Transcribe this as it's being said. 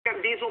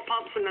diesel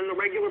pumps, and then the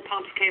regular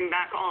pumps came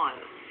back on.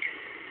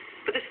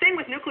 But this thing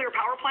with nuclear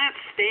power plants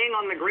staying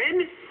on the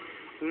grid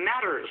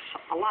matters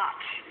a lot.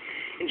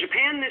 In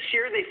Japan this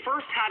year, they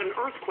first had an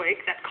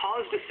earthquake that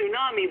caused a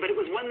tsunami, but it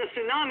was when the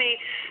tsunami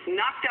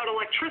knocked out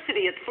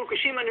electricity at the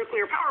Fukushima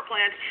nuclear power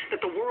plant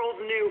that the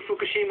world knew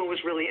Fukushima was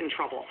really in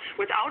trouble.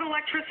 Without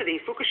electricity,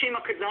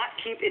 Fukushima could not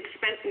keep its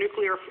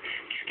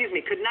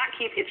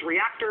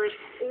reactors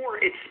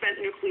or its spent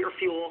nuclear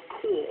fuel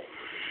cool.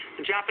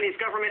 The Japanese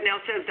government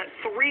now says that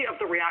 3 of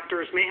the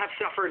reactors may have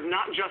suffered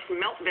not just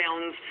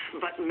meltdowns,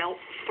 but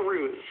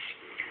melt-throughs.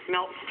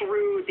 Melt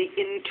through the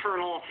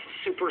internal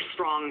super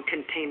strong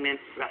containment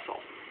vessel.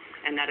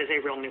 And that is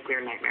a real nuclear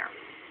nightmare.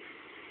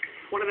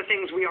 One of the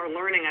things we are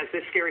learning as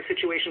this scary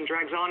situation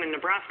drags on in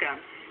Nebraska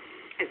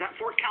is that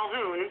Fort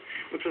Calhoun,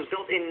 which was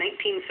built in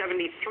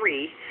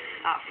 1973,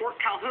 Fort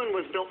Calhoun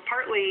was built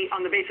partly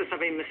on the basis of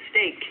a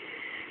mistake.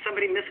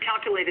 Somebody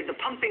miscalculated the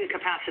pumping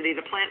capacity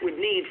the plant would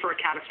need for a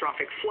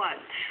catastrophic flood.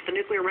 The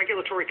Nuclear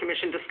Regulatory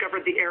Commission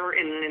discovered the error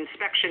in an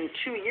inspection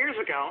 2 years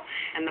ago,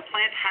 and the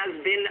plant has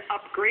been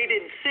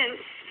upgraded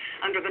since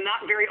under the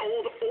not very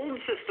old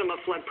system of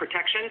flood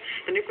protection.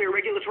 The Nuclear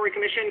Regulatory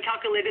Commission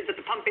calculated that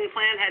the pumping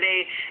plant had a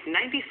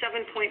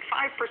 97.5%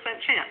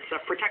 chance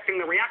of protecting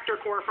the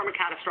reactor core from a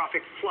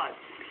catastrophic flood,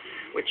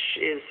 which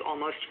is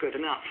almost good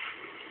enough.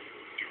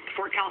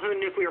 Fort Calhoun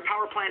nuclear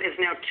power plant is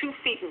now 2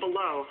 feet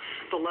below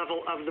the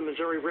level of the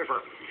Missouri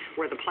River,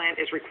 where the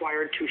plant is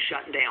required to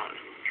shut down.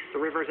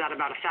 The river is at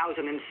about 1,006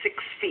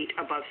 feet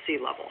above sea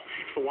level.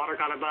 If the water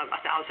got above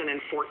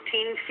 1,014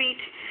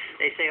 feet,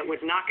 they say it would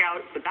knock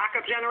out the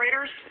backup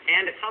generators,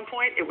 and at some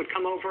point it would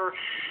come over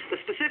the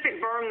specific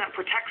berm that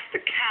protects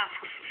the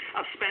casks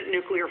of spent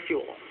nuclear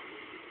fuel.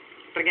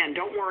 But again,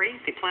 don't worry.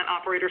 The plant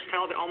operators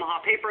tell the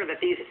Omaha paper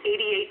that these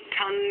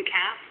 88-ton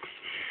casks,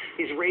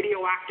 these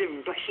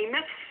radioactive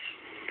behemoths,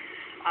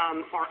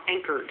 are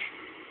anchored,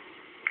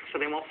 so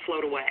they won't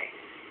float away.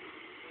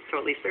 So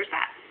at least there's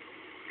that.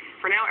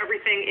 For now,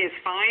 everything is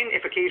fine,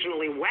 if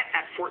occasionally wet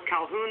at Fort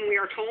Calhoun, we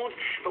are told,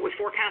 but with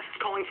forecasts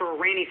calling for a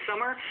rainy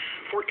summer,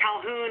 Fort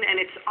Calhoun and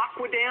its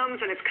aqua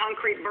dams and its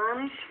concrete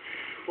berms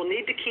will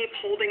need to keep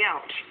holding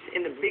out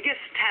in the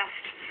biggest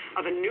test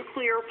of a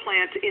nuclear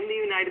plant in the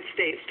United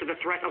States to the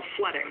threat of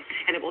flooding,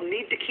 and it will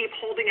need to keep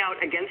holding out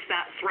against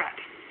that threat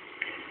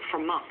for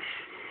months.